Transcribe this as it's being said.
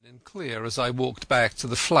clear as I walked back to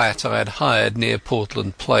the flat I had hired near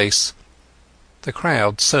Portland Place. The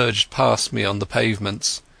crowd surged past me on the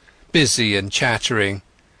pavements, busy and chattering,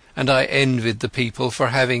 and I envied the people for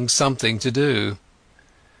having something to do.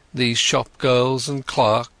 These shop-girls and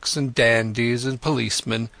clerks and dandies and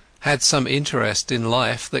policemen had some interest in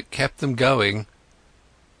life that kept them going.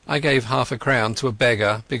 I gave £half-a-crown to a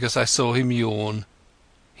beggar because I saw him yawn.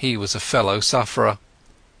 He was a fellow sufferer.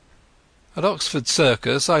 At Oxford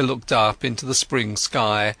Circus I looked up into the spring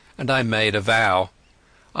sky, and I made a vow.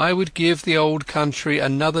 I would give the old country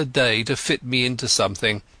another day to fit me into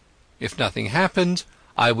something. If nothing happened,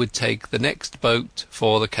 I would take the next boat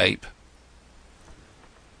for the Cape.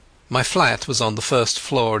 My flat was on the first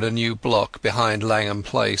floor in a new block behind Langham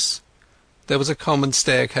Place. There was a common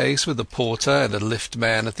staircase with a porter and a lift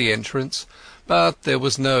man at the entrance, but there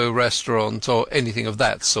was no restaurant or anything of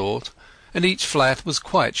that sort, and each flat was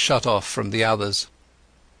quite shut off from the others.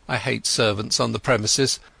 I hate servants on the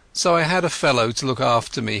premises, so I had a fellow to look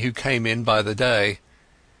after me who came in by the day.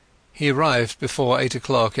 He arrived before 8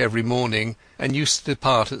 o'clock every morning and used to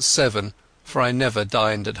depart at 7, for I never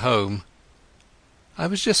dined at home. I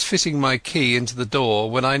was just fitting my key into the door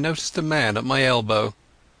when I noticed a man at my elbow.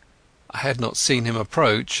 I had not seen him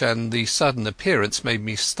approach, and the sudden appearance made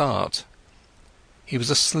me start. He was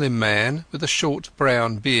a slim man with a short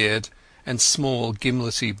brown beard and small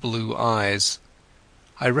gimlety blue eyes.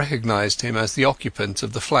 I recognized him as the occupant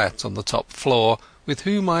of the flat on the top floor with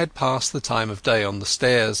whom I had passed the time of day on the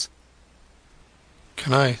stairs.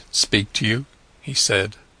 "Can I speak to you?" he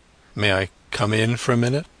said. "May I come in for a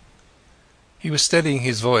minute?" He was steadying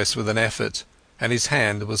his voice with an effort, and his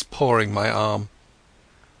hand was pawing my arm.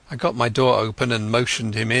 I got my door open and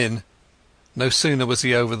motioned him in. No sooner was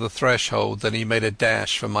he over the threshold than he made a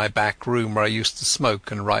dash for my back room where I used to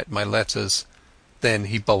smoke and write my letters. Then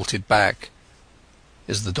he bolted back.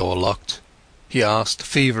 "Is the door locked?" he asked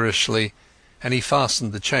feverishly, and he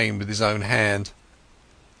fastened the chain with his own hand.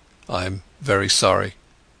 "I'm very sorry,"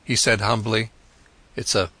 he said humbly.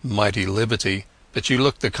 "It's a mighty liberty, but you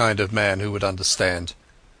look the kind of man who would understand.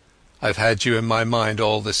 I've had you in my mind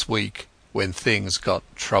all this week, when things got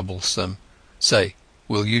troublesome. Say,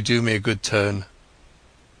 will you do me a good turn?"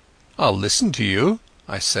 "I'll listen to you,"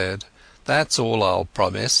 I said. "That's all I'll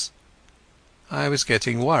promise." I was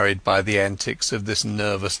getting worried by the antics of this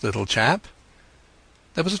nervous little chap.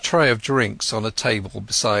 There was a tray of drinks on a table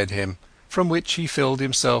beside him, from which he filled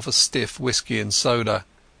himself a stiff whisky and soda.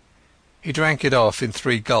 He drank it off in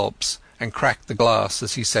 3 gulps and cracked the glass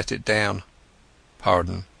as he set it down.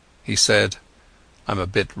 "Pardon," he said. "I'm a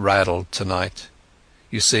bit rattled tonight.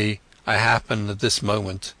 You see, I happen at this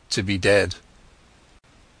moment to be dead."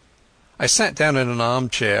 I sat down in an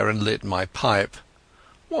armchair and lit my pipe.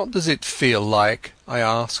 "What does it feel like?" I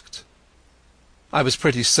asked. I was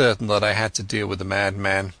pretty certain that I had to deal with a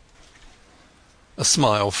madman. A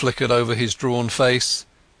smile flickered over his drawn face.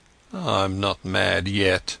 "I'm not mad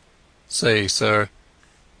yet. Say, sir,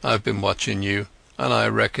 I've been watching you, and I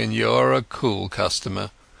reckon you're a cool customer.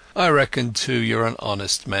 I reckon, too, you're an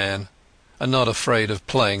honest man, and not afraid of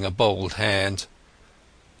playing a bold hand.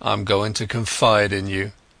 I'm going to confide in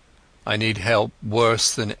you. I need help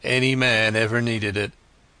worse than any man ever needed it,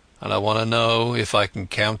 and I want to know if I can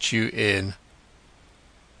count you in."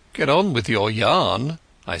 "Get on with your yarn,"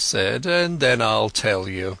 I said, "and then I'll tell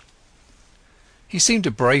you." He seemed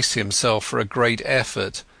to brace himself for a great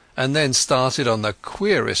effort, and then started on the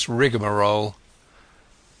queerest rigmarole.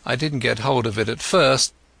 I didn't get hold of it at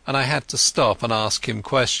first, and I had to stop and ask him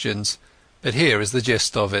questions, but here is the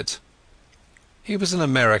gist of it. He was an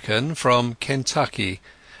American from Kentucky,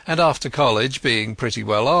 and after college, being pretty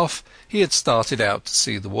well off, he had started out to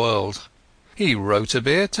see the world. He wrote a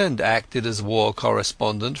bit and acted as war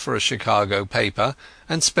correspondent for a Chicago paper,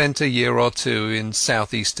 and spent a year or 2 in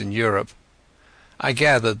southeastern Europe. I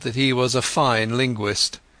gathered that he was a fine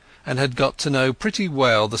linguist, and had got to know pretty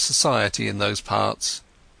well the society in those parts.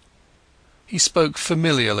 He spoke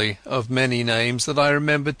familiarly of many names that I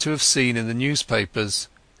remembered to have seen in the newspapers.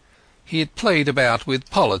 He had played about with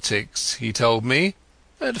politics, he told me,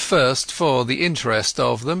 at first for the interest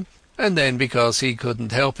of them, and then because he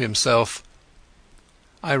couldn't help himself.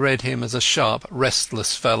 I read him as a sharp,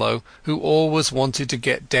 restless fellow who always wanted to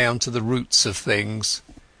get down to the roots of things.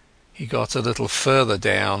 He got a little further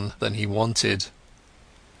down than he wanted.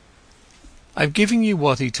 I'm giving you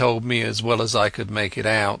what he told me as well as I could make it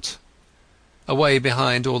out. Away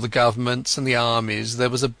behind all the governments and the armies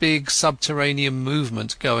there was a big subterranean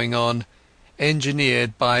movement going on,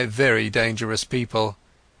 engineered by very dangerous people.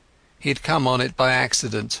 He had come on it by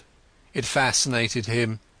accident. It fascinated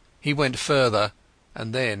him. He went further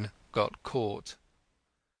and then got caught.